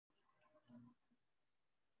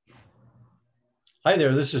Hi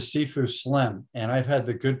there, this is Sifu Slim, and I've had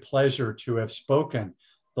the good pleasure to have spoken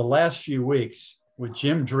the last few weeks with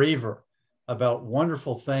Jim Dreaver about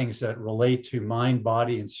wonderful things that relate to mind,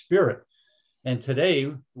 body, and spirit. And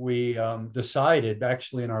today we decided,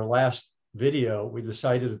 actually in our last video, we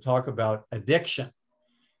decided to talk about addiction.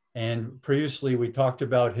 And previously we talked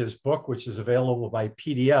about his book, which is available by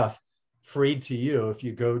PDF, free to you if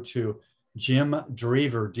you go to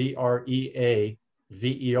jdreaver,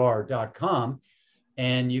 DREAVER.com,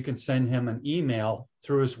 and you can send him an email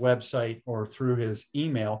through his website or through his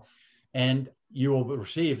email, and you will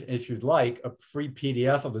receive, if you'd like, a free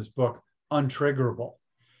PDF of his book, Untriggerable.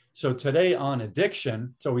 So today on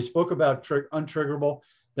addiction, so we spoke about untriggerable,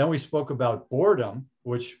 then we spoke about boredom,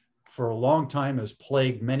 which for a long time has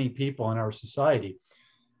plagued many people in our society.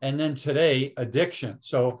 And then today, addiction.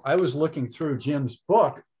 So I was looking through Jim's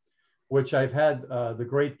book, which I've had the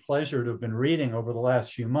great pleasure to have been reading over the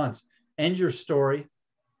last few months. End Your Story,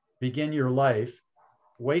 Begin Your Life,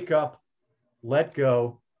 Wake Up, Let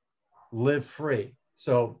Go, Live Free.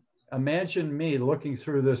 So imagine me looking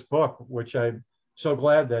through this book, which I'm so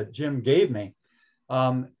glad that Jim gave me.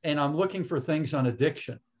 And I'm looking for things on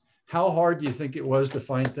addiction. How hard do you think it was to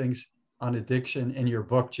find things on addiction in your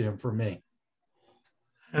book, Jim, for me?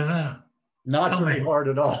 Not very hard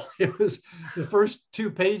at all. It was the first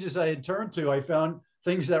 2 pages I had turned to, I found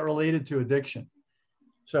things that related to addiction.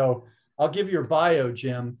 So I'll give you your bio,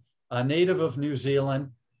 Jim. A native of New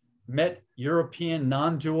Zealand, met European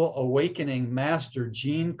non-dual awakening master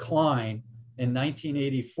Jean Klein in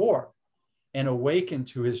 1984 and awakened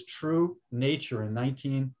to his true nature in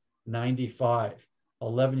 1995,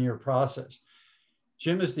 11-year process.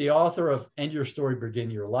 Jim is the author of End Your Story,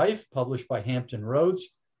 Begin Your Life, published by Hampton Roads,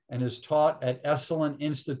 and is taught at Esalen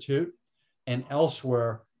Institute and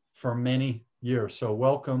elsewhere for many years. So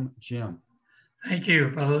welcome, Jim. Thank you,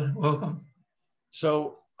 brother. Welcome.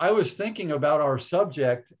 So I was thinking about our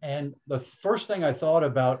subject, and the first thing I thought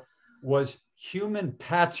about was human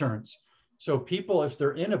patterns. So people, if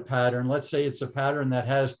they're in a pattern, let's say it's a pattern that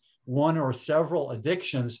has one or several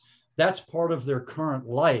addictions, that's part of their current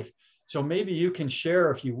life. So maybe you can share,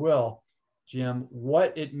 if you will, Jim,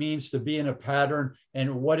 what it means to be in a pattern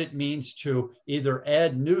and what it means to either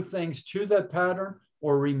add new things to that pattern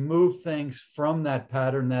or remove things from that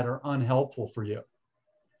pattern that are unhelpful for you.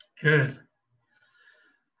 Good.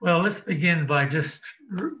 Well, let's begin by just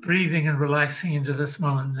breathing and relaxing into this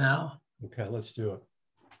moment now. Okay, let's do it.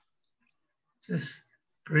 Just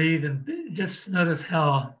breathe and just notice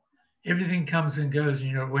how everything comes and goes in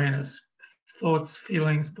your awareness. Thoughts,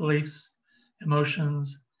 feelings, beliefs,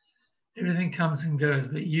 emotions, everything comes and goes,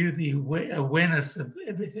 but you, the awareness of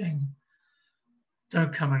everything,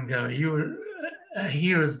 don't come and go. You are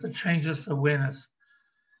here as the changeless awareness,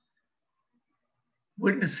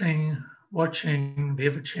 witnessing, watching the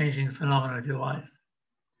ever-changing phenomena of your life.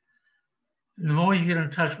 And the more you get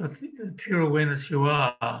in touch with the pure awareness you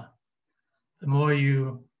are, the more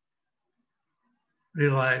you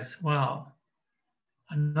realize, wow,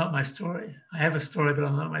 I'm not my story. I have a story, but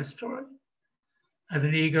I'm not my story. I have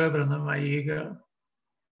an ego, but I'm not my ego.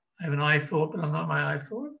 I have an I thought, but I'm not my I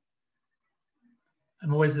thought.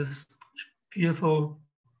 I'm always this beautiful,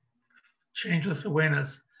 changeless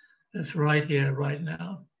awareness that's right here, right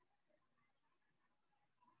now.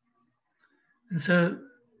 And so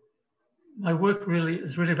my work really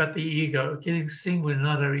is really about the ego, seeing we're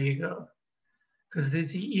not our ego. Because the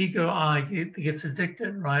ego I gets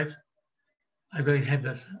addicted, right? I've got to have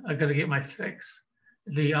this, I've got to get my fix.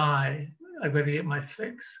 The I've got to get my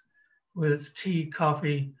fix. Whether it's tea,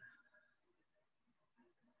 coffee,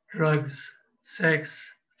 drugs, sex,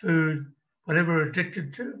 food, whatever we're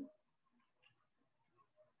addicted to.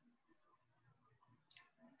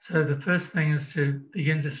 So the first thing is to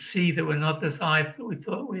begin to see that we're not this I that we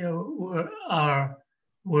thought we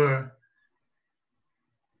were.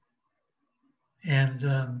 And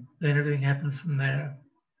then everything happens from there.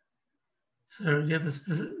 So you have a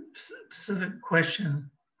specific question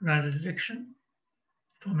around addiction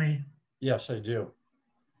for me? Yes, I do.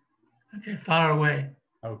 Okay, far away.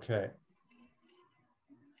 Okay.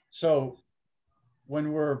 So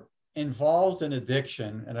when we're involved in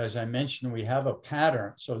addiction, and as I mentioned, we have a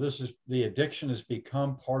pattern. So this is the addiction has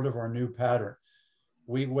become part of our new pattern.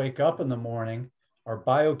 We wake up in the morning, our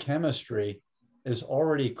biochemistry is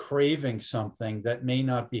already craving something that may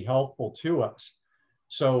not be helpful to us.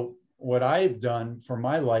 So what I've done for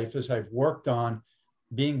my life is I've worked on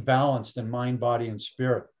being balanced in mind, body, and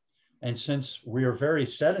spirit. And since we are very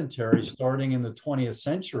sedentary starting in the 20th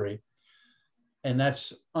century, and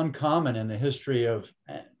that's uncommon in the history of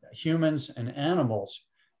humans and animals,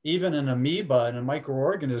 even an amoeba and a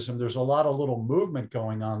microorganism, there's a lot of little movement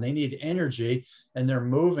going on. They need energy and they're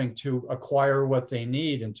moving to acquire what they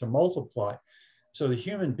need and to multiply. So the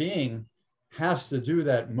human being has to do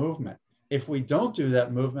that movement. If we don't do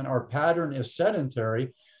that movement, our pattern is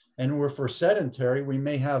sedentary. And if we're sedentary, we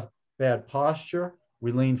may have bad posture.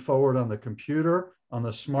 We lean forward on the computer, on the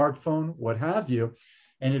smartphone, what have you,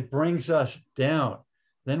 and it brings us down.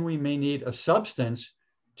 Then we may need a substance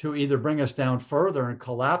to either bring us down further and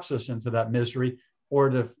collapse us into that misery, or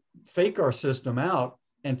to fake our system out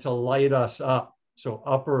and to light us up. So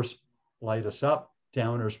uppers light us up,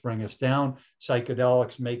 downers bring us down.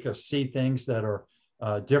 Psychedelics make us see things that are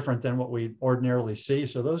different than what we ordinarily see.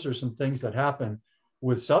 So those are some things that happen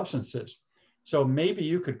with substances. So maybe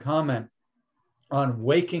you could comment on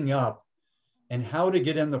waking up and how to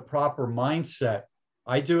get in the proper mindset.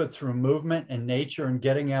 I do it through movement and nature and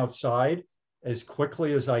getting outside as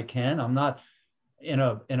quickly as I can. I'm not in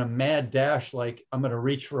a mad dash, like I'm going to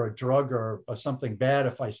reach for a drug or something bad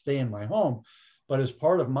if I stay in my home. But as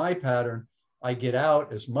part of my pattern, I get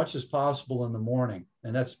out as much as possible in the morning.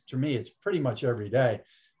 And that's, to me, it's pretty much every day.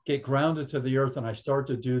 Get grounded to the earth and I start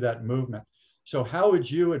to do that movement. So how would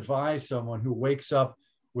you advise someone who wakes up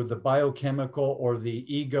with the biochemical or the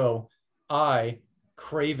ego I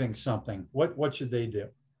craving something? What should they do,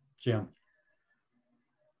 Jim?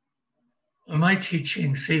 Well, my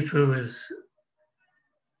teaching, Sifu, is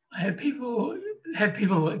I have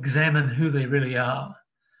people examine who they really are.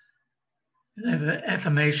 And I have an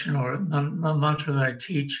affirmation or a mantra that I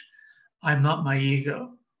teach: I'm not my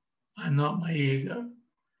ego. I'm not my ego.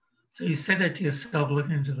 So you say that to yourself,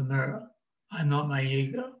 looking into the mirror. I'm not my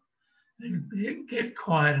ego. And get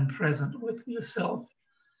quiet and present with yourself.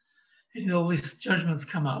 And all these judgments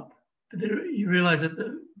come up. But you realize at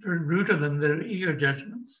the very root of them, they're ego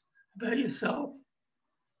judgments about yourself.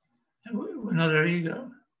 And we're not our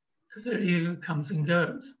ego, because our ego comes and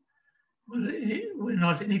goes. We're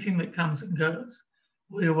not anything that comes and goes.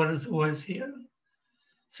 We're what is always here.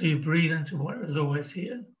 So you breathe into what is always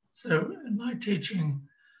here. So in my teaching,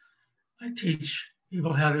 I teach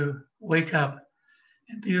people how to wake up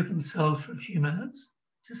and be with themselves for a few minutes.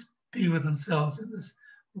 Just be with themselves in this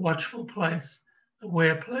watchful place,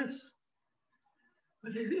 aware place,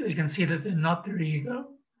 where they can see that they're not their ego.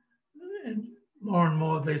 And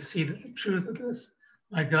more they see that the truth of this,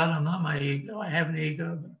 my God, I'm not my ego. I have an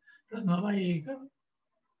ego, but I'm not my ego.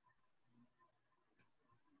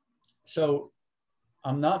 So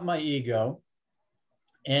I'm not my ego.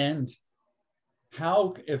 And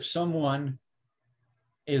how, if someone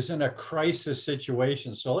is in a crisis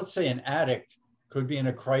situation, so let's say an addict could be in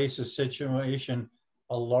a crisis situation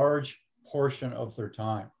a large portion of their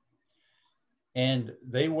time, and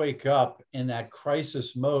they wake up in that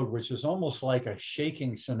crisis mode, which is almost like a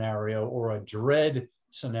shaking scenario or a dread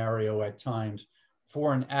scenario at times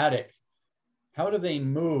for an addict. How do they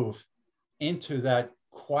move into that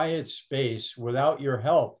quiet space without your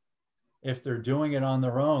help? If they're doing it on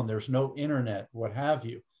their own, there's no internet, what have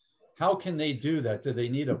you. How can they do that? Do they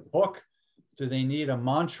need a book? Do they need a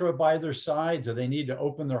mantra by their side? Do they need to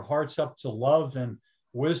open their hearts up to love and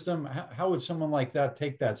wisdom? How would someone like that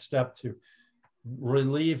take that step to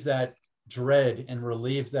relieve that dread and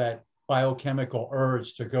relieve that biochemical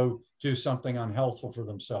urge to go do something unhealthful for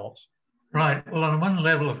themselves? Right. Well, on one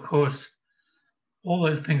level, of course, all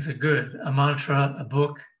those things are good. A mantra, a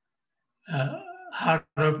book, heart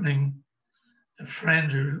opening, a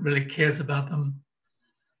friend who really cares about them.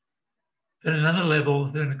 But at another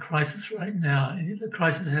level, they're in a crisis right now, and the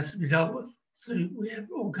crisis has to be dealt with. So we have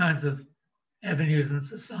all kinds of avenues in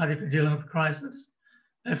society for dealing with crisis.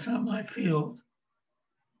 That's not my field.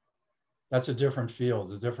 That's a different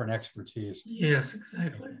field, a different expertise. Yes,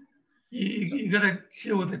 exactly. You got to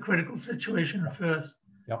deal with the critical situation first.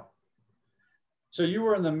 Yep. So you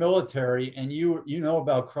were in the military, and you know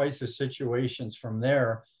about crisis situations from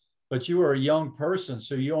there, but you were a young person,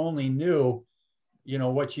 so you only knew,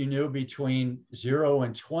 what you knew between 0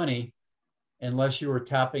 and 20, unless you were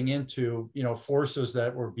tapping into, forces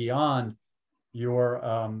that were beyond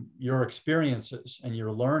your experiences and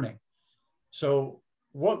your learning. So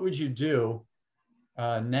what would you do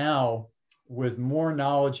now with more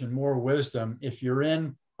knowledge and more wisdom if you're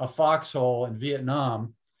in a foxhole in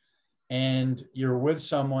Vietnam and you're with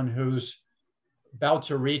someone who's about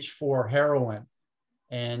to reach for heroin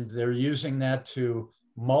and they're using that to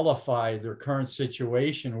mollify their current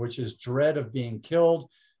situation, which is dread of being killed,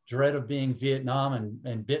 dread of being Vietnam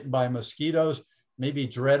and bitten by mosquitoes, maybe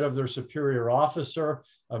dread of their superior officer,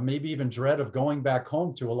 maybe even dread of going back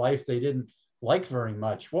home to a life they didn't like very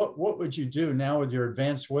much. What would you do now with your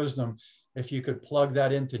advanced wisdom if you could plug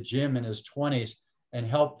that into Jim in his 20s and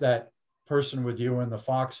help that person with you in the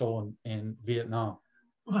foxhole in Vietnam?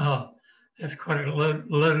 Well, that's quite a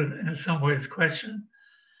loaded, in some ways, question,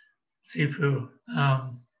 Sifu.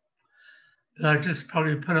 But I just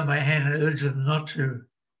probably put on my hand and urge them not to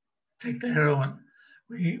take the heroin.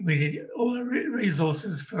 We need all the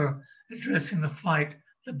resources for addressing the fight,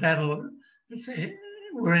 the battle that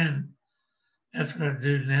we're in. That's what I'd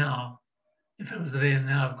do now. If I was there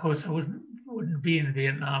now, of course, I wouldn't be in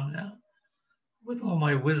Vietnam now. With all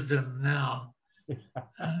my wisdom now,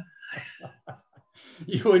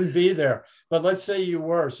 you wouldn't be there. But let's say you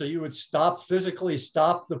were, so you would physically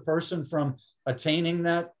stop the person from attaining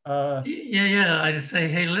that. Yeah. I'd say,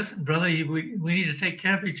 hey, listen, brother, we need to take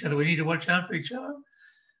care of each other. We need to watch out for each other.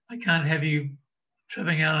 I can't have you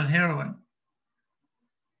tripping out on heroin.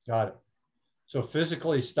 Got it. So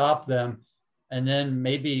physically stop them, and then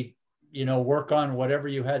maybe, work on whatever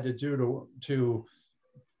you had to do to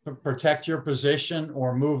protect your position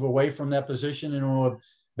or move away from that position into a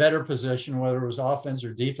better position, whether it was offense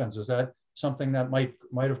or defense. Is that something that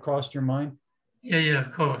might have crossed your mind? Yeah,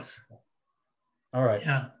 of course. All right.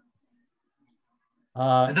 Yeah.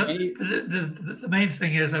 The main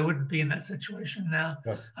thing is I wouldn't be in that situation now.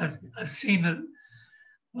 I've seen that,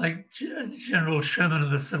 like General Sherman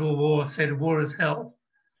of the Civil War said, war is hell.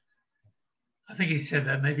 I think he said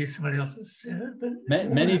that. Maybe somebody else has said it.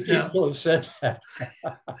 But many people have said that.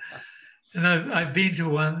 And I've been to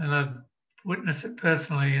one, and I've witnessed it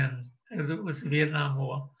personally. And as it was the Vietnam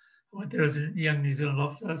War, there was a young New Zealand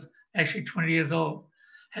officer. I was actually 20 years old.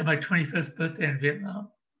 Had my 21st birthday in Vietnam.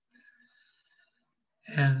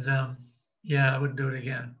 And I wouldn't do it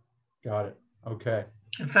again. Got it. Okay.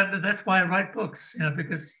 In fact, that's why I write books,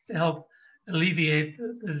 because to help alleviate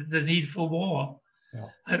the need for war. Yeah.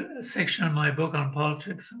 I have a section in my book on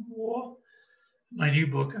politics and war, my new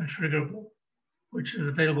book, Untriggerable, which is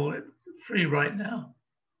available free right now.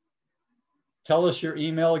 Tell us your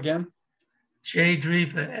email again.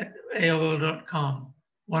 jdreaver@aol.com,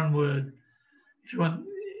 one word. If you want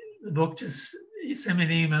the book, just send me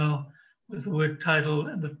an email with the word title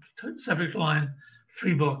and the subject line,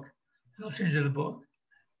 free book, and I'll send you the book,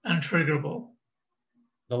 Untriggerable.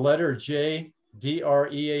 The letter J,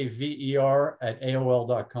 DREAVER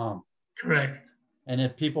 @AOL.com. Correct. And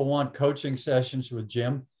if people want coaching sessions with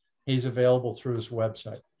Jim, he's available through his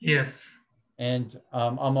website. Yes. And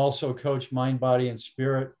I'm also Coach Mind, Body, and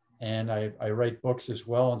Spirit, and I write books as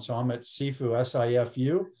well. And so I'm at Sifu,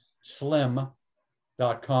 SIFU, slim.com.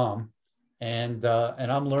 And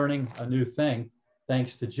I'm learning a new thing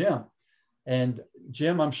thanks to Jim. And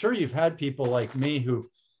Jim, I'm sure you've had people like me who've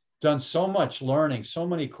done so much learning, so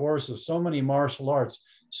many courses, so many martial arts,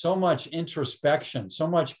 so much introspection, so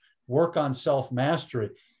much work on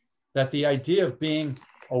self-mastery, that the idea of being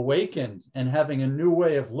awakened and having a new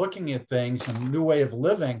way of looking at things and a new way of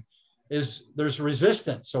living there's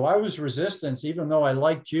resistance. So I was resistance, even though I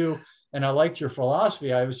liked you and I liked your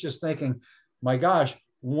philosophy. I was just thinking, my gosh,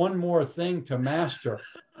 one more thing to master,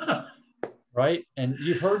 right? And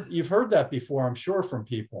you've heard that before, I'm sure, from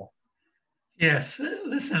people. Yes,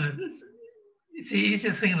 listen, it's the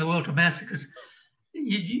easiest thing in the world to master, because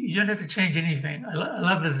you don't have to change anything. I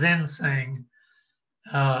love the Zen saying,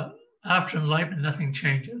 after enlightenment, nothing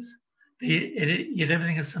changes, yet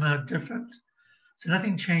everything is somehow different. So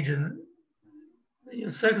nothing changes.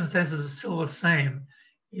 Your circumstances are still the same.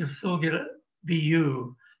 You'll still be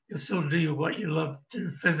you. You'll still do what you love to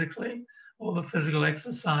do physically, all the physical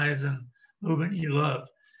exercise and movement you love,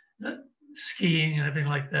 skiing and everything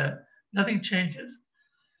like that. Nothing changes.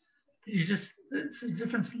 It's a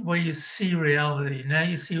difference in the way you see reality. Now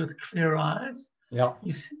you see with clear eyes. Yeah.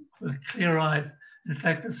 You see with clear eyes. In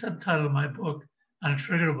fact, the subtitle of my book,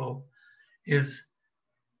 Untriggerable, is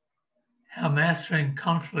how mastering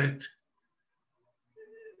conflict,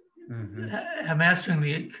 how mastering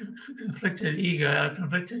the conflicted ego, our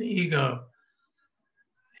conflicted ego,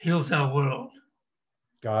 heals our world.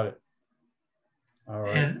 Got it. All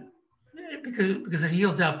right. And because it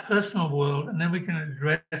heals our personal world, and then we can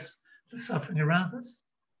address the suffering around us.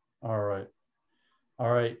 All right.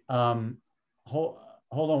 Hold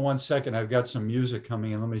on one second. I've got some music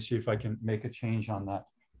coming in. Let me see if I can make a change on that.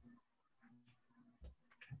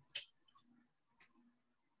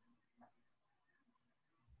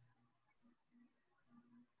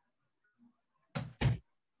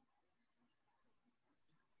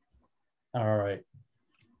 All right.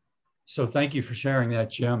 So thank you for sharing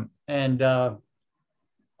that, Jim. And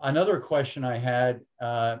another question I had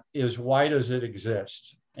is, why does it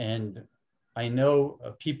exist? And I know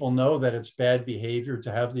people know that it's bad behavior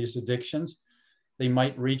to have these addictions. They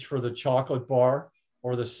might reach for the chocolate bar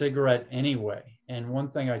or the cigarette anyway. And one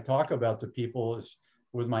thing I talk about to people is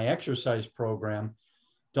with my exercise program,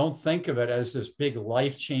 don't think of it as this big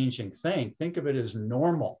life-changing thing. Think of it as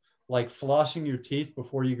normal, like flossing your teeth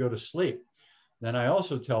before you go to sleep. Then I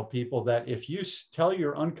also tell people that if you tell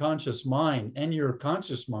your unconscious mind and your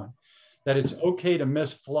conscious mind that it's okay to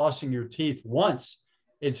miss flossing your teeth once,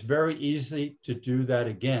 it's very easy to do that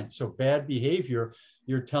again. So bad behavior,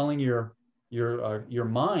 you're telling your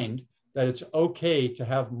mind that it's okay to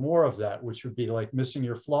have more of that, which would be like missing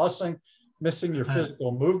your flossing, missing your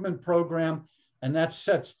physical movement program, and that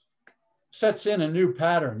sets in a new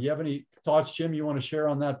pattern. You have any thoughts, Jim, you want to share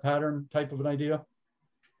on that pattern type of an idea?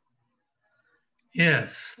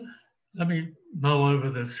 Yes. Let me mull over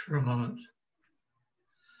this for a moment.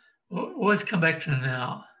 We'll always come back to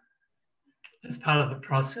now as part of the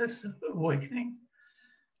process of awakening.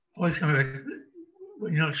 Always come back.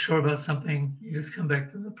 When you're not sure about something, you just come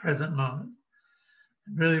back to the present moment.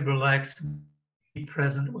 And really relax and be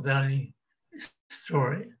present without any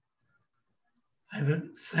story. I have a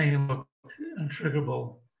saying in the book,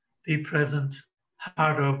 Untriggerable, be present,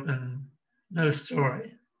 heart open, no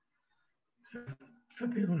story. So for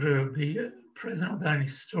people to be present without any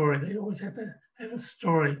story, they always have to have a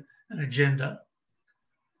story, an agenda.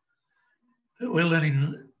 But we're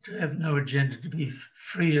learning to have no agenda, to be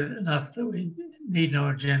free enough that we need no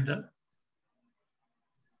agenda.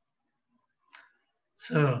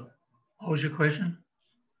 So, what was your question?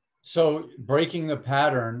 So breaking the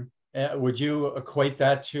pattern, would you equate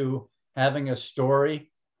that to having a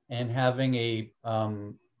story and having a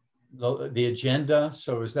the agenda?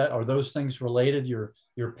 So are those things related? Your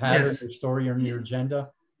pattern, yes. Your story, and your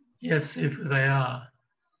agenda? Yes, if they are.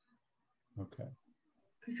 Okay.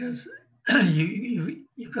 Because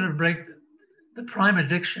you've got to break the prime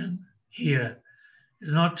addiction here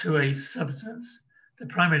is not to a substance. The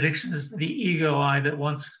prime addiction is the ego I that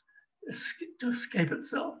wants to escape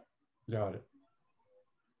itself. Got it.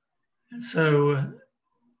 And so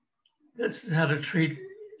this is how to treat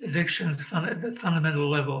addictions at the fundamental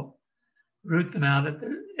level. Root them out at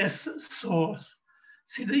the source.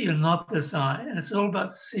 See that you're not this I. And it's all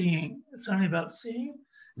about seeing. It's only about seeing.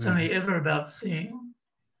 It's only ever about seeing.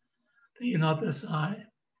 That you're not this I.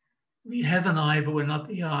 We have an I, but we're not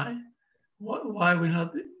the I. Why are we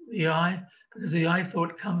not the I? Because the I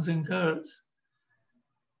thought comes and goes.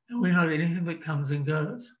 And we're not anything that comes and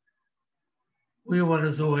goes. We are what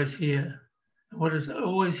is always here. And what is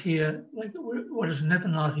always here, like what is never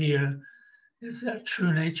not here, is our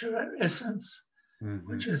true nature, our essence,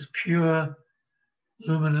 which is pure,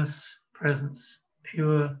 luminous presence,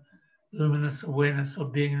 pure, luminous awareness or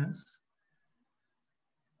beingness.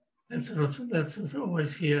 That's what's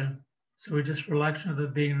always here. So we just relax into the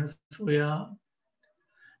beingness we are.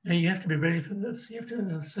 Now you have to be ready for this. You have to have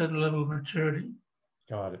a certain level of maturity.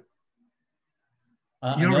 Got it.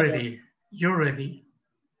 You're ready. You're ready.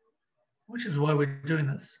 Which is why we're doing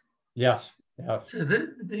this. Yes. Yeah. So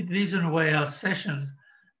these are in a way our sessions.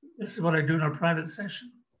 This is what I do in our private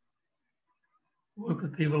session. Work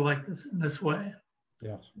with people like this in this way.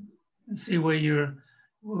 Yes. And see where you're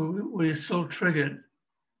so triggered.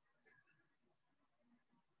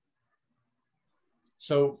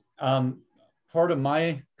 So part of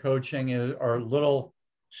my coaching are little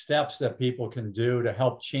steps that people can do to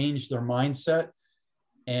help change their mindset.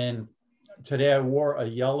 And today I wore a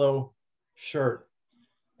yellow shirt.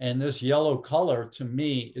 And this yellow color to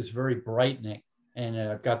me is very brightening. And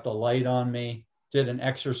I've got the light on me, did an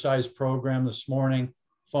exercise program this morning,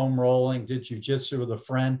 foam rolling, did jujitsu with a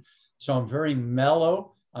friend. So I'm very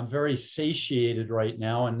mellow. I'm very satiated right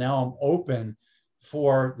now. And now I'm open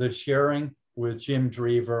for the sharing with Jim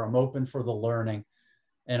Dreaver. I'm open for the learning.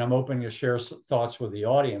 And I'm open to share thoughts with the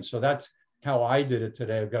audience. So that's how I did it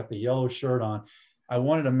today. I've got the yellow shirt on. I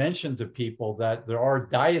wanted to mention to people that there are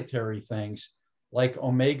dietary things like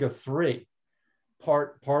omega-3.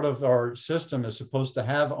 Part of our system is supposed to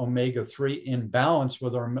have omega-3 in balance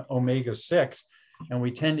with our omega-6. And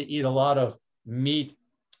we tend to eat a lot of meat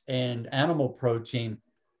and animal protein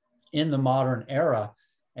in the modern era.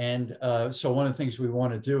 And so one of the things we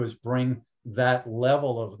want to do is bring that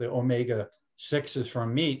level of the omega-6s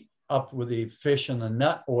from meat up with the fish and the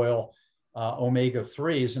nut oil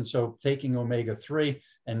omega-3s. And so taking omega-3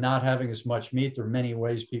 and not having as much meat, there are many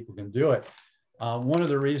ways people can do it. One of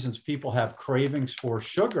the reasons people have cravings for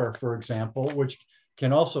sugar, for example, which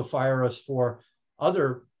can also fire us for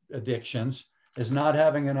other addictions, is not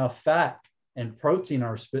having enough fat and protein in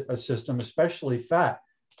our system, especially fat.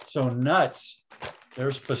 So nuts,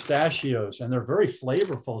 there's pistachios, and they're very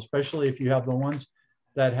flavorful, especially if you have the ones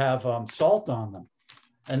that have salt on them.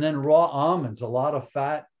 And then raw almonds, a lot of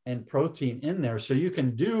fat and protein in there. So you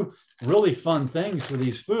can do really fun things with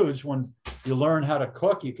these foods. When you learn how to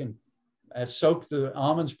cook, you can soak the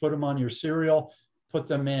almonds, put them on your cereal, put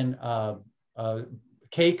them in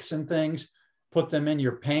cakes and things, put them in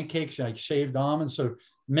your pancakes, like shaved almonds. So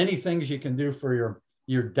many things you can do for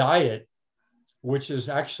your diet, which is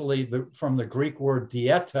actually from the Greek word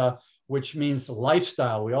dieta, which means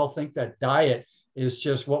lifestyle. We all think that diet is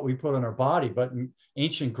just what we put on our body, but in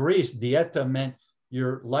ancient Greece, dieta meant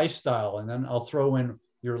your lifestyle. And then I'll throw in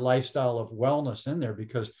your lifestyle of wellness in there,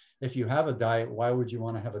 because if you have a diet, why would you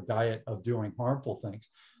want to have a diet of doing harmful things?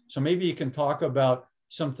 So maybe you can talk about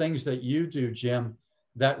some things that you do, Jim,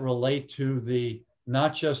 that relate to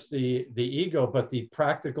not just the ego, but the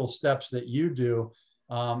practical steps that you do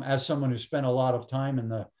as someone who spent a lot of time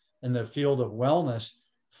in the field of wellness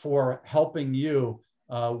for helping you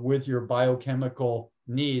with your biochemical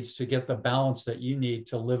needs to get the balance that you need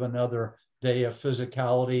to live another day of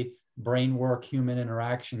physicality, brain work, human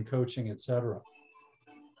interaction, coaching, etc.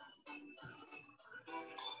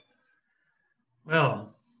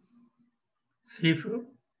 Well, Sifu,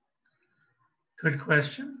 good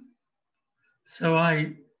question. So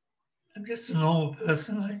I'm just a normal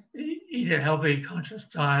person. I eat a healthy, conscious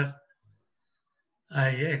diet. I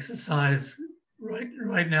exercise.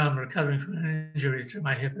 Right now, I'm recovering from an injury to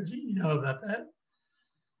my hip, as you know about that.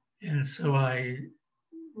 And so I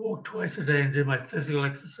walk twice a day and do my physical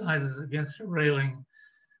exercises against a railing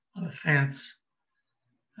on a fence,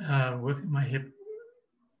 working my hip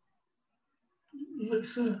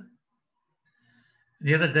looser.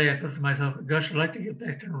 The other day, I thought to myself, gosh, I'd like to get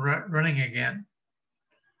back to running again.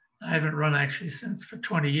 I haven't run actually since for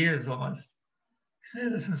 20 years almost.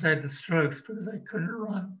 Ever since I had the strokes, because I couldn't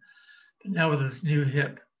run. But now with this new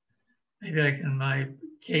hip, maybe my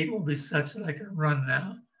gait will be such that I can run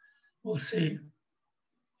now. We'll see.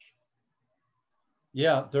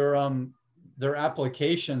 Yeah, they're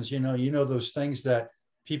applications, you know, those things that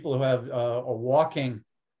people who have a walking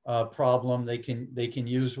problem, they can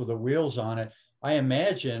use with the wheels on it. I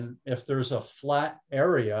imagine if there's a flat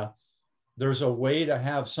area, there's a way to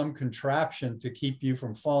have some contraption to keep you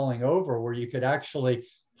from falling over, where you could actually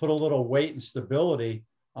put a little weight and stability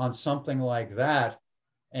on something like that,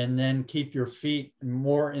 and then keep your feet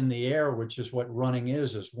more in the air, which is what running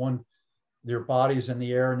is your body's in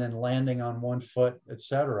the air and then landing on one foot,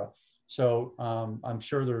 etc. So I'm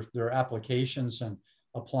sure there are applications and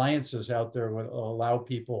appliances out there that will allow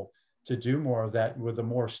people to do more of that with a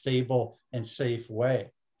more stable and safe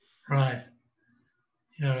way. Right.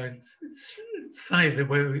 You know, it's funny the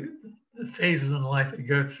way the phases in life we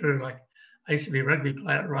go through. Like I used to be a rugby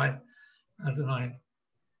player, right? As in my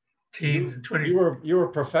teens and 20s. You were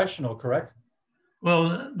a professional, correct?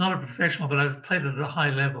 Well, not a professional, but I played at a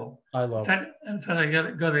high level. I love it. In fact,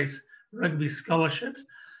 I got these rugby scholarships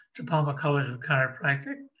to Palmer College of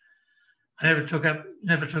Chiropractic. I never took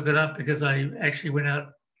it up because I actually went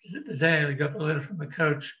out the day I got the letter from the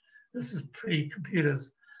coach. This is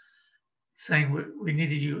pre-computers, saying we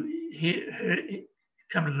needed you here,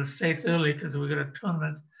 come to the States early because we got a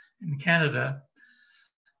tournament in Canada.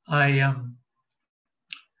 I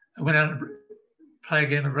went out and played a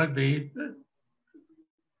game of rugby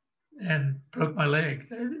and broke my leg.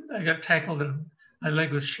 I got tackled and my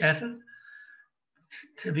leg was shattered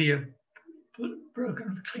to be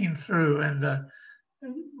broken clean through, and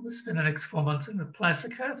we spent the next 4 months in a plaster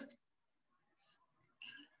cast.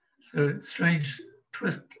 So strange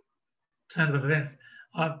turn of events.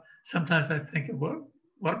 Sometimes I think of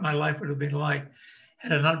what my life would have been like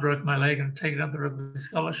had I not broken my leg and taken up the rugby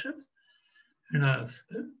scholarships. Who knows?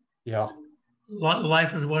 But yeah.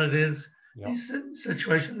 Life is what it is. Yeah. These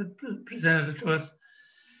situations are presented to us,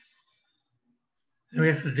 and we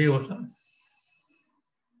have to deal with them.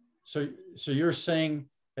 So you're saying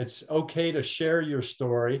it's okay to share your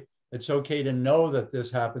story. It's okay to know that this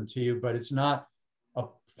happened to you, but it's not a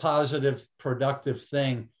positive, productive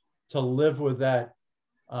thing to live with that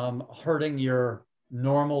hurting your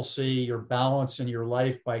normalcy, your balance in your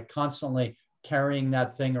life by constantly carrying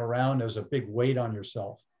that thing around as a big weight on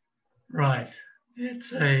yourself. Right.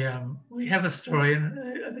 It's we have a story, and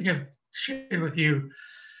I think I've shared with you,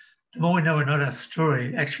 the more we know about our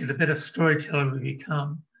story, actually, the better storyteller we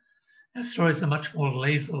become. Our stories are much more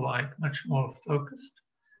laser-like, much more focused,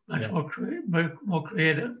 much more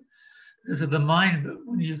creative. Because of the mind,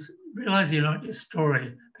 when you realize you're not your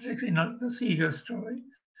story, particularly not this ego story,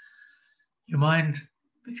 your mind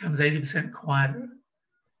becomes 80% quieter.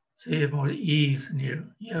 So you have more ease in you.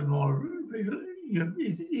 You have more,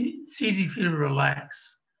 it's easy for you to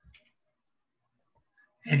relax.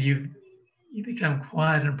 And you become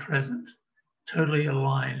quiet and present, totally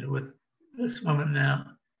aligned with this moment now.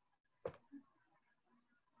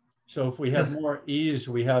 So if we have Yes. more ease,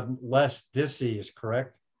 we have less dis-ease,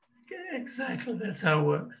 correct? Exactly, that's how it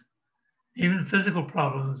works. Even physical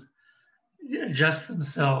problems adjust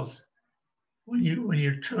themselves when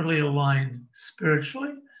you're totally aligned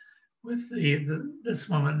spiritually with this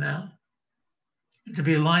moment now. And to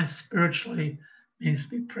be aligned spiritually means to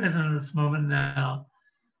be present in this moment now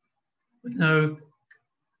with no,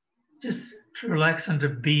 just to relax into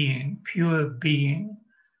being, pure being.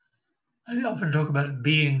 I often talk about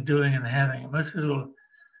being, doing, and having. Most people,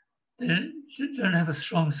 they don't have a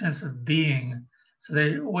strong sense of being, so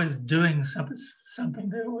they're always doing something.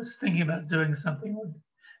 They're always thinking about doing something, or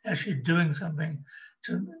actually doing something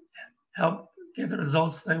to help get the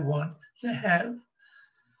results they want to have,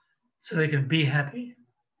 so they can be happy.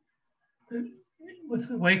 With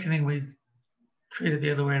awakening, we treat it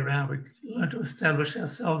the other way around. We learn to establish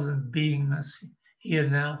ourselves in beingness here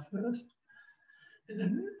now first, and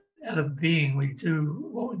then out of being, we do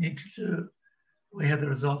what we need to do. We have the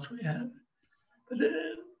results we have. But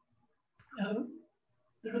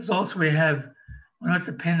the results we have, we're not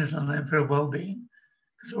dependent on them for well-being,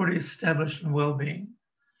 because we're already established in well-being.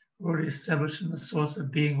 We're already established in the source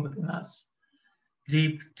of being within us.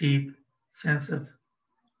 Deep, deep sense of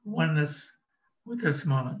oneness with this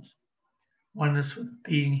moment, oneness with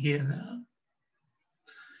being here now.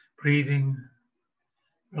 Breathing,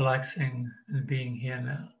 relaxing, and being here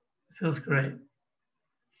now. It feels great.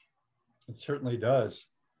 It certainly does.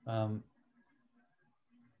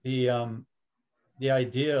 The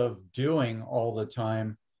idea of doing all the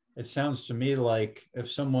time, it sounds to me like if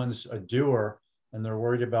someone's a doer and they're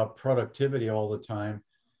worried about productivity all the time,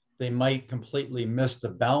 they might completely miss the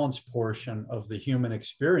balance portion of the human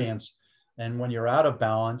experience. And when you're out of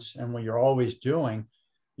balance and when you're always doing,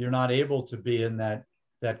 you're not able to be in that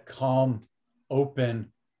calm,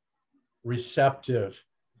 open, receptive,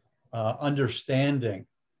 understanding,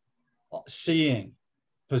 seeing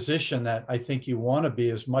position that I think you want to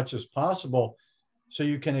be as much as possible, so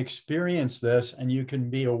you can experience this and you can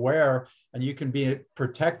be aware and you can be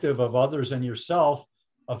protective of others and yourself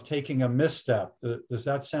of taking a misstep. Does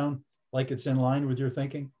that sound like it's in line with your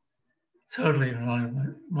thinking? Totally in line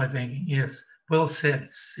with my thinking, yes. Well said,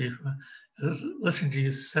 Sifu. As I was listening to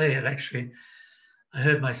you say it, actually, I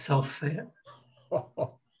heard myself say it.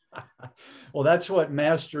 Well, that's what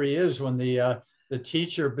mastery is. When the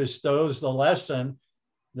teacher bestows the lesson,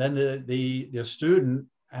 then the student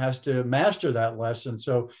has to master that lesson.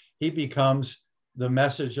 So he becomes the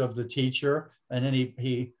message of the teacher, and then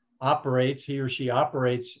he or she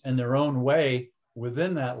operates in their own way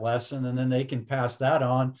within that lesson, and then they can pass that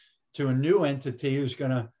on to a new entity who's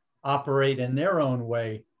going to operate in their own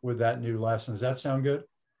way with that new lesson. Does that sound good?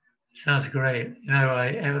 Sounds great. You know,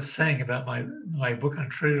 I was saying about my book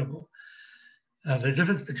Untreatable, the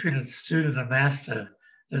difference between a student and a master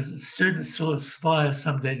is the student still aspires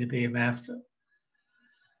someday to be a master.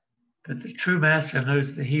 But the true master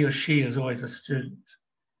knows that he or she is always a student.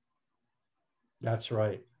 That's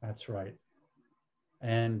right. That's right.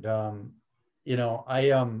 And I've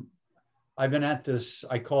been at this.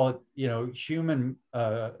 I call it human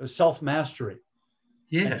self mastery.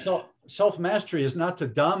 Yes. And self mastery is not to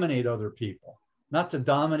dominate other people, not to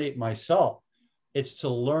dominate myself. It's to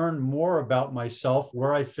learn more about myself,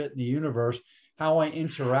 where I fit in the universe, how I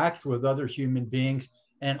interact with other human beings,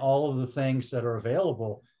 and all of the things that are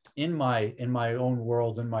available in my own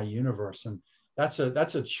world, in my universe. And that's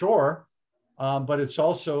a chore, but it's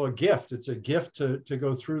also a gift. It's a gift to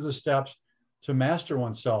go through the steps to master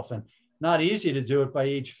oneself, and not easy to do it by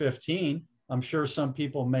age 15. I'm sure some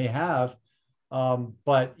people may have,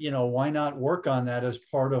 but why not work on that as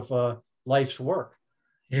part of life's work?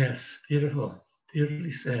 Yes, beautiful,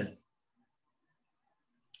 beautifully said.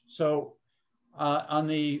 So on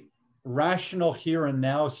the rational here and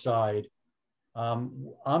now side,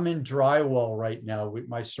 I'm in drywall right now.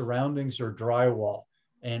 My surroundings are drywall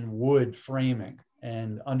and wood framing,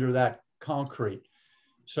 and under that concrete.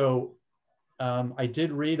 So I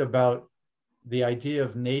did read about the idea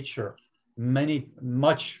of nature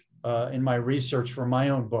much in my research for my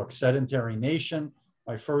own book, Sedentary Nation,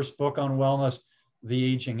 my first book on wellness,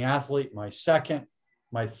 The Aging Athlete, my second,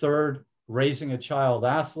 my third, Raising a Child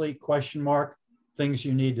Athlete, ? Things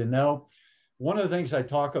you need to know. One of the things I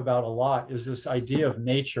talk about a lot is this idea of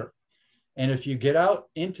nature. And if you get out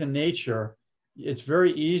into nature, it's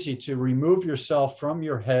very easy to remove yourself from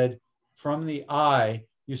your head, from the eye.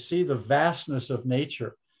 You see the vastness of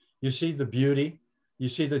nature. You see the beauty. You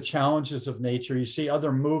see the challenges of nature. You see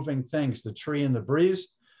other moving things, the tree in the breeze,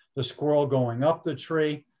 the squirrel going up the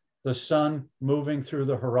tree, the sun moving through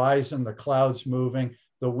the horizon, the clouds moving,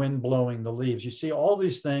 the wind blowing the leaves. You see all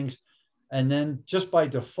these things And then just by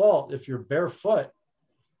default, if you're barefoot,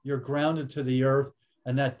 you're grounded to the earth,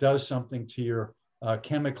 and that does something to your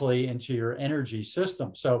chemically into your energy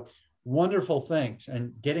system. So wonderful things.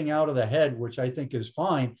 And getting out of the head, which I think is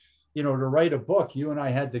fine. You know, to write a book, you and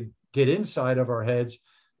I had to get inside of our heads,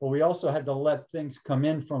 but we also had to let things come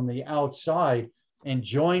in from the outside and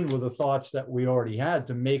join with the thoughts that we already had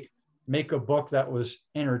to make a book that was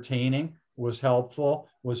entertaining, was helpful,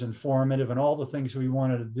 was informative, and all the things we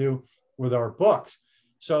wanted to do with our books.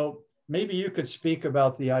 So maybe you could speak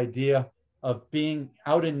about the idea of being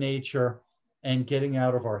out in nature and getting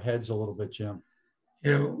out of our heads a little bit, Jim.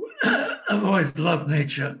 Yeah, I've always loved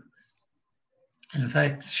nature. In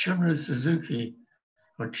fact, Shunryu Suzuki,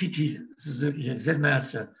 or T.T. Suzuki, a Zen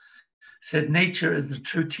master, said nature is the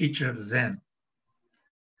true teacher of Zen.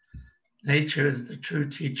 Nature is the true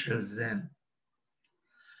teacher of Zen.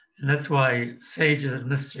 And that's why sages and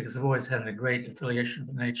mystics have always had a great affiliation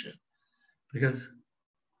with nature, because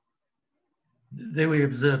there we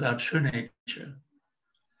observe our true nature.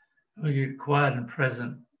 We get quiet and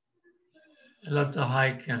present. I love to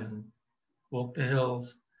hike and walk the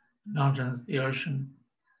hills, mountains, the ocean.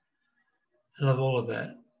 I love all of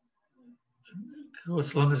that. Of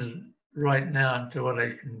course, limited right now to what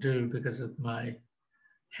I can do because of my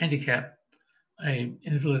handicap, my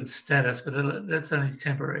invalid status, but that's only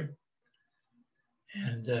temporary.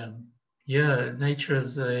 And yeah, nature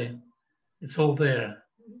is it's all there.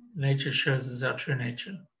 Nature shows us our true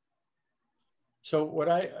nature. So what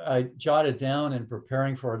I jotted down in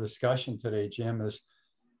preparing for our discussion today, Jim, is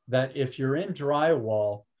that if you're in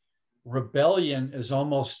drywall, rebellion is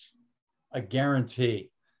almost a guarantee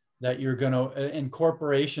that you're going to, in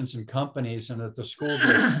corporations and companies and at the school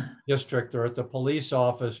district or at the police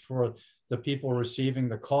office for the people receiving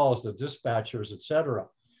the calls, the dispatchers, et cetera.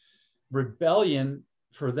 Rebellion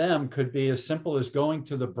for them could be as simple as going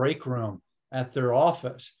to the break room at their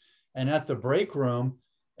office. And at the break room,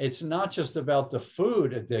 it's not just about the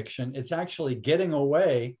food addiction, it's actually getting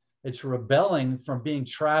away. It's rebelling from being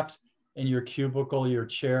trapped in your cubicle, your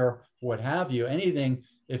chair, what have you. Anything,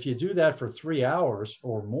 if you do that for 3 hours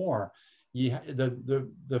or more,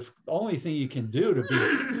 the only thing you can do to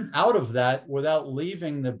be out of that without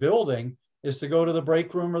leaving the building is to go to the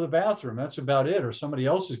break room or the bathroom. That's about it, or somebody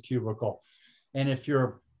else's cubicle. And if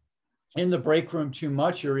you're in the break room too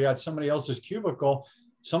much, or you're at somebody else's cubicle,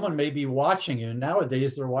 someone may be watching you.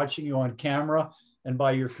 Nowadays, they're watching you on camera and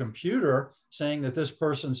by your computer, saying that this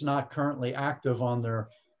person's not currently active on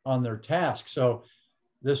their task. So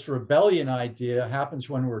this rebellion idea happens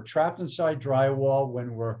when we're trapped inside drywall,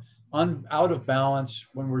 when we're out of balance,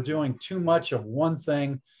 when we're doing too much of one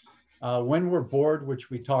thing, when we're bored,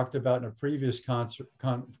 which we talked about in a previous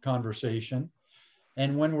conversation,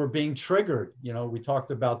 and when we're being triggered. You know, we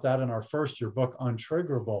talked about that in our your book,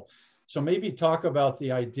 Untriggerable. So maybe talk about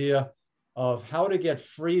the idea of how to get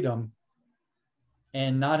freedom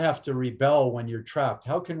and not have to rebel when you're trapped.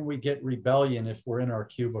 How can we get rebellion if we're in our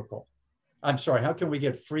cubicle? I'm sorry, how can we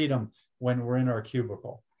get freedom when we're in our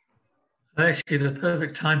cubicle? Actually, the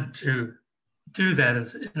perfect time to do that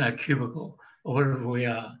is in our cubicle or wherever we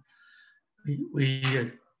are.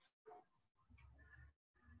 We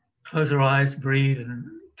close our eyes, breathe, and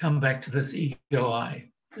come back to this ego I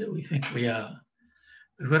that we think we are.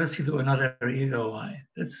 We've got to see that we're not our ego I.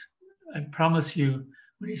 I promise you,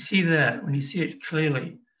 when you see that, when you see it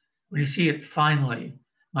clearly, when you see it finally,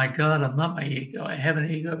 my God, I'm not my ego. I have an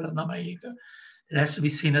ego, but I'm not my ego. It has to be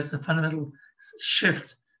seen as a fundamental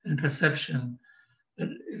shift in perception that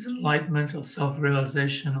is enlightenment or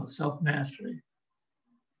self-realization or self-mastery.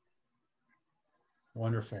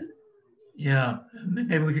 Wonderful. Yeah,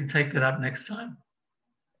 maybe we can take that up next time.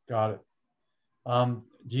 Got it.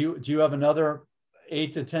 Do you have another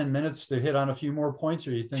 8 to 10 minutes to hit on a few more points,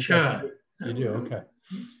 or you think? Sure. You do? Okay.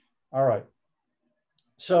 All right.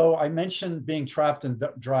 So I mentioned being trapped in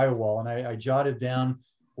drywall, and I jotted down,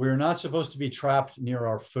 we're not supposed to be trapped near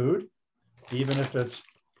our food, even if it's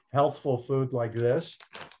healthful food like this.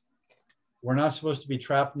 We're not supposed to be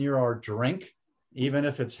trapped near our drink, even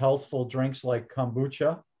if it's healthful drinks like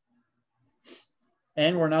kombucha.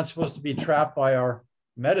 And we're not supposed to be trapped by our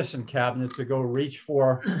medicine cabinet to go reach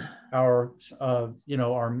for our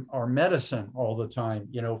medicine all the time,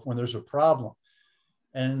 when there's a problem.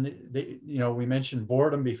 And we mentioned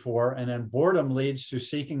boredom before, and then boredom leads to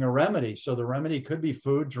seeking a remedy. So the remedy could be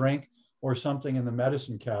food, drink, or something in the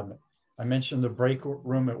medicine cabinet. I mentioned the break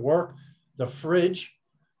room at work, the fridge,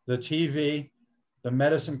 the TV, the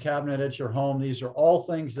medicine cabinet at your home. These are all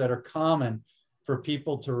things that are common for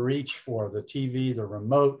people to reach for. The TV, the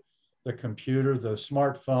remote, the computer, the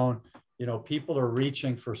smartphone. People are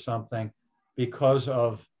reaching for something because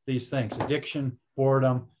of these things: addiction,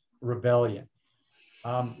 boredom, rebellion.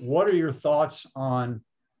 What are your thoughts on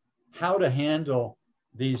how to handle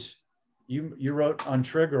these? You wrote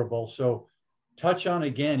untriggerable, so touch on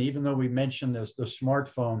again, even though we mentioned this, the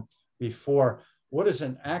smartphone before, what is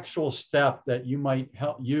an actual step that you might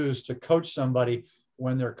help use to coach somebody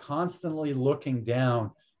when they're constantly looking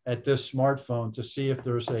down at this smartphone to see if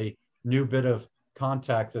there's a new bit of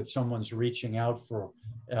contact that someone's reaching out for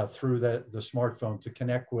through the smartphone to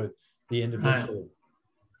connect with the individual? Right.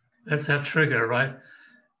 That's our trigger, right?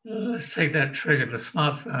 Let's take that trigger, the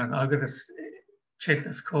smartphone. I've got to check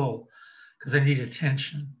this call because I need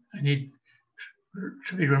attention. I need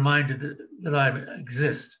to be reminded that I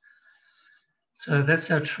exist. So that's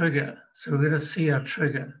our trigger. So we're going to see our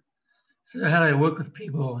trigger. So how do I work with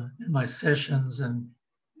people in my sessions and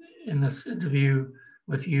in this interview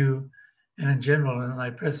with you and in general in my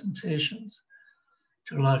presentations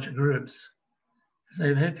to larger groups? Because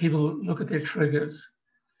I've had people look at their triggers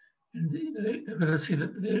and they're going to see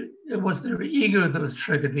that it was their ego that was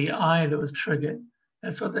triggered, the I that was triggered.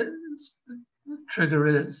 That's what the trigger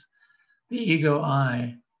is. The ego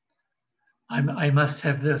I must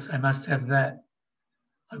have this, I must have that.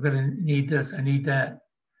 I'm going to need this, I need that.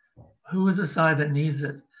 Who is the side that needs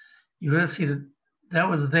it? You got to see that that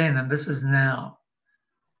was then and this is now.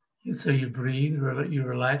 So you breathe, you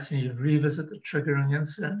relax, and you revisit the triggering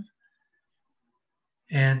incident.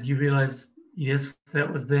 And you realize, yes,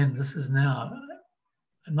 that was then, this is now.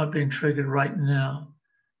 I'm not being triggered right now.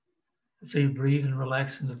 So you breathe and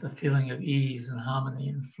relax into the feeling of ease and harmony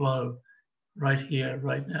and flow right here,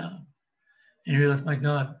 right now. And you realize, my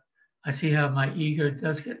God, I see how my ego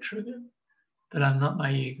does get triggered, but I'm not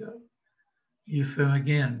my ego. You affirm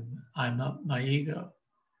again, I'm not my ego.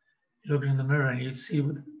 You look in the mirror and you see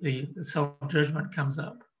the self-judgment comes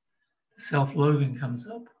up, the self-loathing comes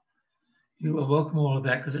up. You will welcome all of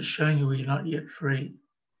that because it's showing you you're not yet free.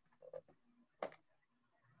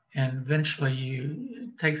 And eventually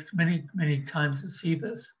it takes many, many times to see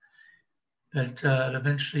this, but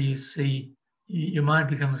eventually you see your mind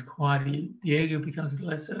becomes quiet, the ego becomes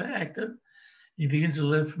less active. You begin to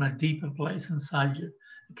live from a deeper place inside you,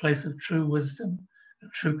 a place of true wisdom,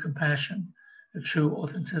 of true compassion, of true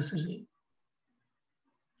authenticity.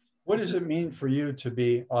 What does it mean for you to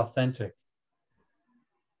be authentic?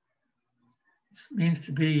 It means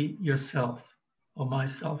to be yourself, or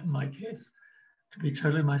myself in my case, to be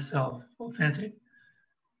totally myself, authentic.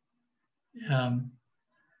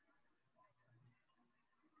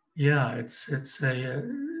 Yeah, it's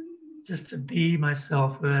just to be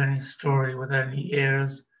myself without any story, without any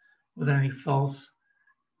airs, without any false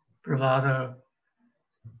bravado,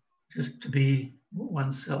 just to be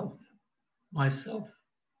oneself, myself.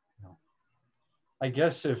 I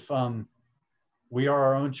guess if we are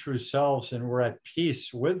our own true selves and we're at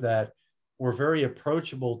peace with that, we're very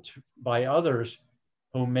approachable by others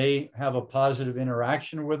who may have a positive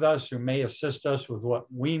interaction with us, who may assist us with what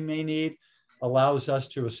we may need, allows us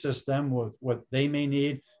to assist them with what they may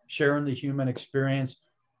need, sharing the human experience,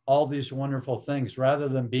 all these wonderful things, rather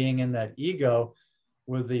than being in that ego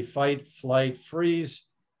with the fight, flight, freeze,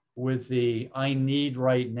 with the I need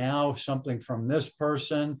right now something from this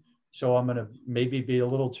person, so I'm going to maybe be a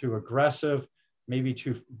little too aggressive, maybe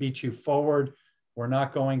be too forward. We're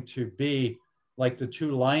not going to be like the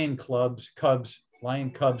two lion cubs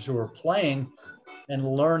who are playing and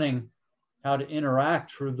learning how to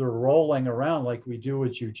interact through the rolling around like we do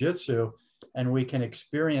with jiu-jitsu, and we can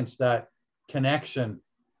experience that connection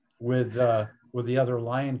with the other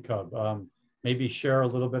lion cub. Maybe share a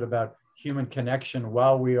little bit about human connection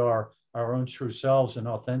while we are our own true selves and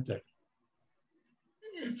authentic.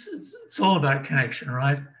 It's all about connection,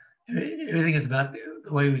 right? Everything is about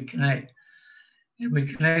the way we connect. And we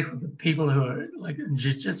connect with the people who are like in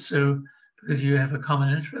jiu-jitsu because you have a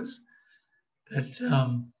common interest. But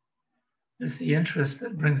it's the interest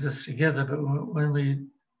that brings us together. But when we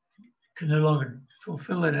can no longer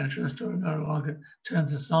fulfill that interest or no longer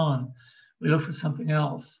turns us on, we look for something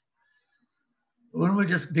else. But when we're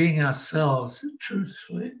just being ourselves,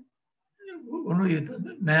 truthfully, when we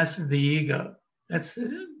master the ego, that's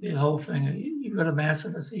the whole thing. You've got to master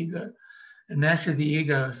this ego. And master the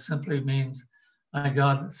ego simply means, my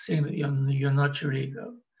God, seeing that you're not your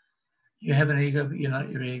ego. You have an ego, but you're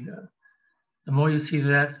not your ego. The more you see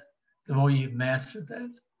that, the more you've mastered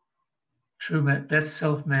that. That's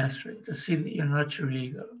self-mastery, to see that you're not your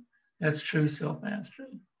ego. That's true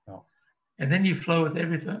self-mastery. Oh. And then you flow with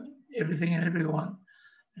everything and everyone.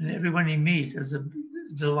 And everyone you meet is a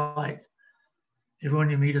delight. Everyone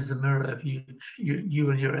you meet is a mirror of you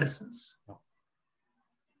and your essence.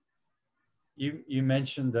 You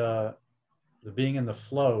mentioned the being in the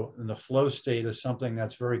flow, and the flow state is something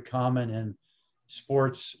that's very common in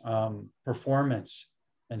sports performance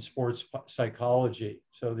and sports psychology.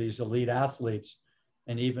 So these elite athletes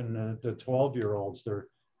and even the 12-year-olds, they're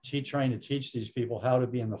trying to teach these people how to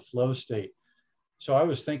be in the flow state. So I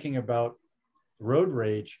was thinking about road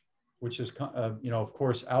rage, which is, of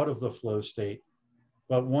course, out of the flow state,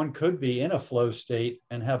 but one could be in a flow state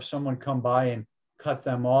and have someone come by and cut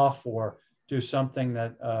them off or do something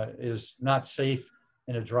that is not safe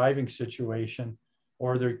in a driving situation,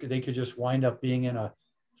 or they could just wind up being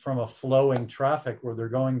from a flowing traffic where they're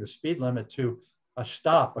going the speed limit to a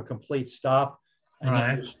stop, a complete stop, and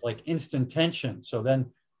then there's like instant tension. So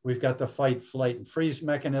then we've got the fight, flight, and freeze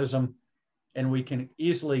mechanism, and we can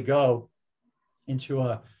easily go into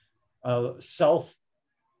a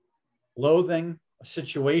self-loathing, a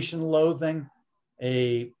situation loathing,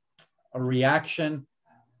 a reaction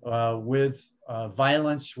with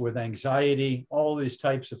violence, with anxiety, all these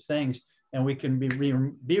types of things. And we can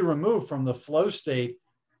be removed from the flow state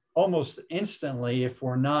almost instantly if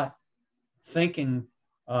we're not thinking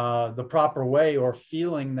the proper way or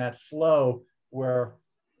feeling that flow where,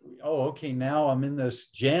 oh, okay, now I'm in this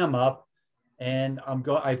jam up and I've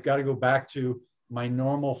got to go back to my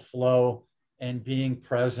normal flow and being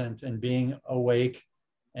present and being awake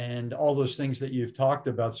and all those things that you've talked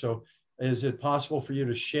about. So is it possible for you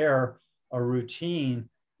to share a routine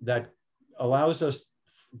that allows us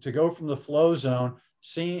to go from the flow zone,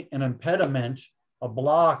 see an impediment, a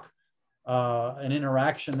block, an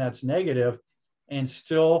interaction that's negative, and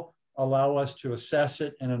still allow us to assess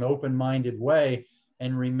it in an open-minded way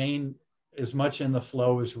and remain as much in the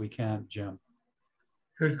flow as we can, Jim?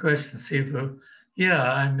 Good question, Sifu.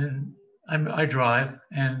 Yeah, I drive,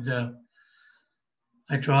 and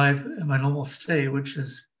I drive in my normal state, which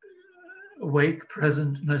is awake,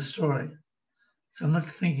 present, no story. So I'm not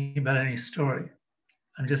thinking about any story.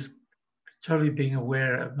 I'm just totally being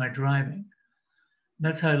aware of my driving. And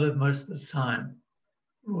that's how I live most of the time.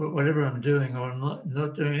 Whatever I'm doing or I'm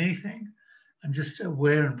not doing anything, I'm just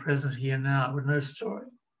aware and present here now with no story.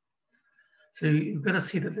 So you've got to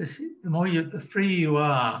see that the freer you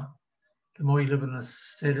are, the more you live in this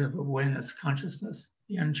state of awareness, consciousness,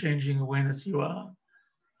 the unchanging awareness you are.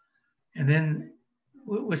 And then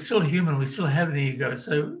we're still human, we still have an ego,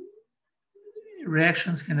 so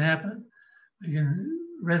reactions can happen,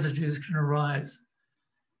 residues can arise,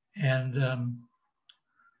 and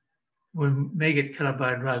we may get cut up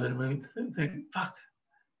by a driver and we think, fuck,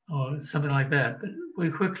 or something like that. But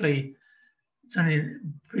it's only a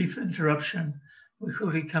brief interruption, we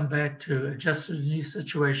quickly come back to adjust to a new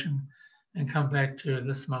situation and come back to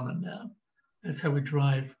this moment now. That's how we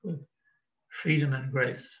drive with freedom and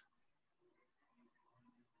grace.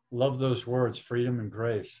 Love those words, freedom and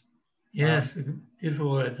grace. Yes,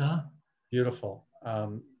 beautiful words, huh? Beautiful.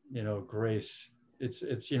 Grace. It's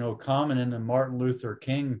common in the Martin Luther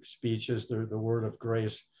King speeches, the word of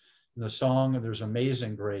grace. In the song, there's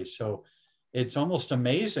amazing grace. So it's almost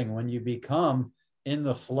amazing when you become in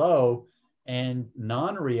the flow and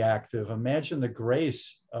non-reactive. Imagine the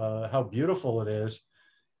grace, how beautiful it is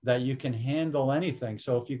that you can handle anything.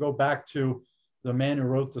 So if you go back to the man who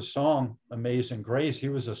wrote the song, Amazing Grace, he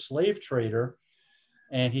was a slave trader,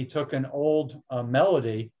 and he took an old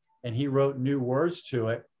melody and he wrote new words to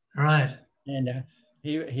it. Right. And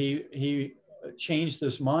he changed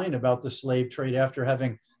his mind about the slave trade after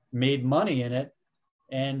having made money in it,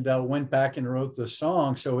 and went back and wrote the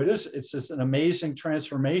song. So it's just an amazing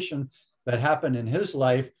transformation that happened in his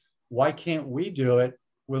life. Why can't we do it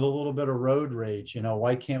with a little bit of road rage?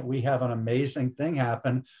 Why can't we have an amazing thing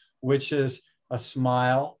happen, which is a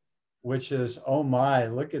smile, which is, oh my,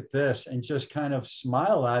 look at this, and just kind of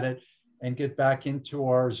smile at it and get back into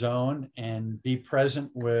our zone and be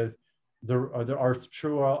present with our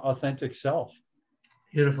true, authentic self.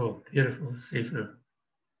 Beautiful, beautiful, Sifu.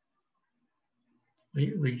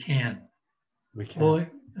 We can. We can. Boy,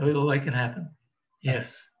 all can happen.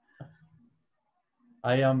 Yes.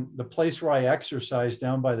 The place where I exercise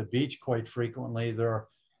down by the beach quite frequently, there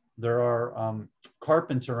are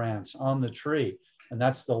carpenter ants on the tree, and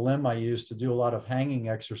that's the limb I use to do a lot of hanging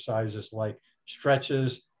exercises like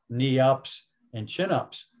stretches, knee ups, and chin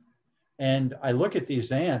ups. And I look at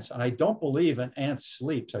these ants, and I don't believe an ant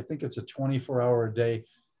sleeps. I think it's a 24-hour-a-day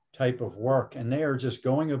type of work, and they are just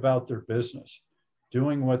going about their business,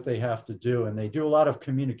 doing what they have to do. And they do a lot of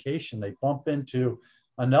communication. They bump into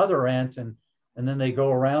another ant, and then they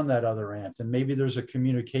go around that other ant. And maybe there's a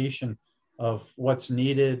communication of what's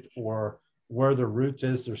needed or where the root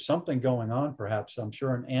is. There's something going on, perhaps. I'm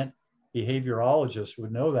sure an ant behaviorologist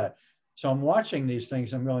would know that. So I'm watching these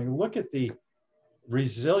things. I'm going, look at the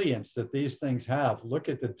resilience that these things have. Look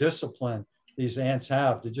at the discipline these ants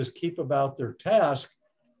have to just keep about their task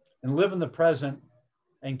and live in the present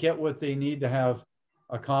and get what they need to have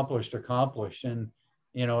accomplished. And,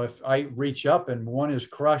 you know, if I reach up and one is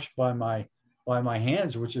crushed by my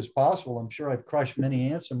hands, which is possible, I'm sure I've crushed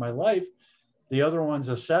many ants in my life, the other ones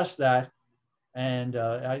assess that. And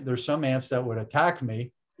there's some ants that would attack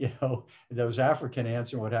me, you know, those African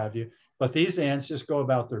ants and what have you. But these ants just go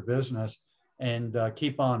about their business and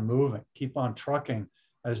keep on moving, keep on trucking,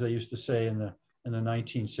 as they used to say in the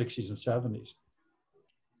 1960s and 70s.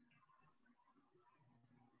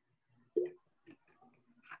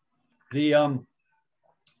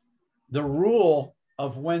 The rule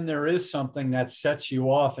of when there is something that sets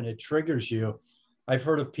you off and it triggers you, I've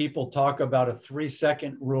heard of people talk about a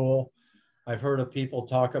 3-second rule. I've heard of people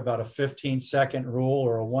talk about a 15-second rule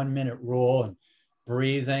or a 1-minute rule, and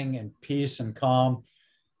breathing and peace and calm.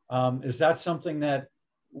 Is that something that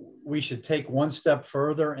we should take one step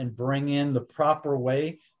further and bring in the proper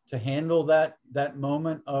way to handle that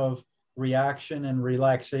moment of reaction and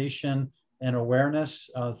relaxation and awareness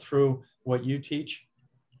through what you teach?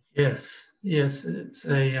 Yes, it's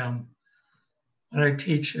what I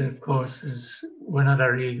teach, of course, is we're not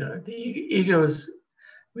our ego. The ego is,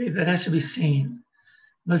 that has to be seen.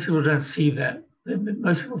 Most people don't see that.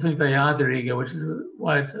 Most people think they are their ego, which is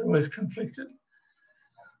why it's always conflicted.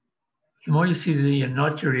 The more you see that you're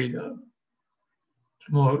not your ego,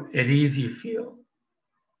 the more at ease you feel.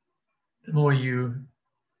 The more you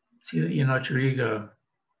see that you're not your ego,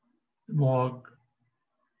 the more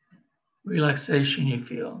relaxation you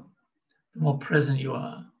feel, the more present you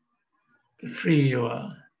are, the freer you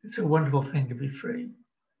are. It's a wonderful thing to be free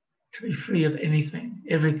of anything,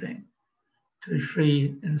 everything, to be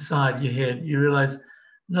free inside your head. You realize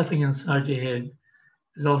nothing inside your head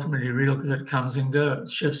is ultimately real because it comes and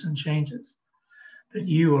goes, shifts and changes. But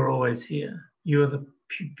you are always here. You are the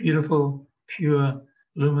beautiful, pure,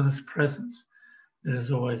 luminous presence that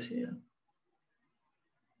is always here.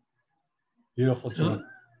 Beautiful, so, Jim.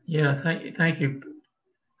 Yeah, thank you.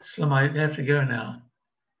 Slim, I have to go now.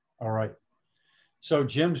 All right. So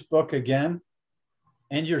Jim's book again,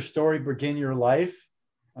 End Your Story, Begin Your Life.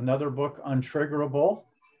 Another book, Untriggerable,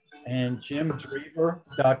 and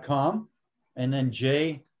jdreaver.com, and then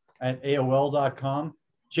j@aol.com.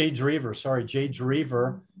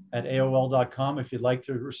 jdreaver@aol.com if you'd like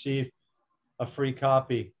to receive a free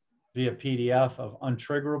copy via PDF of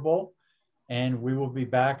Untriggerable. And we will be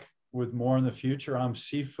back with more in the future. I'm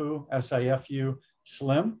Sifu, S-I-F-U,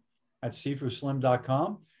 Slim, at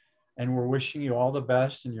sifuslim.com. And we're wishing you all the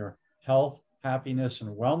best in your health, happiness,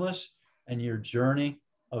 and wellness, and your journey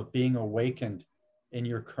of being awakened in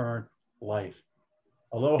your current life.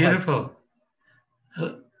 Aloha. Beautiful.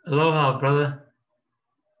 Aloha, brother.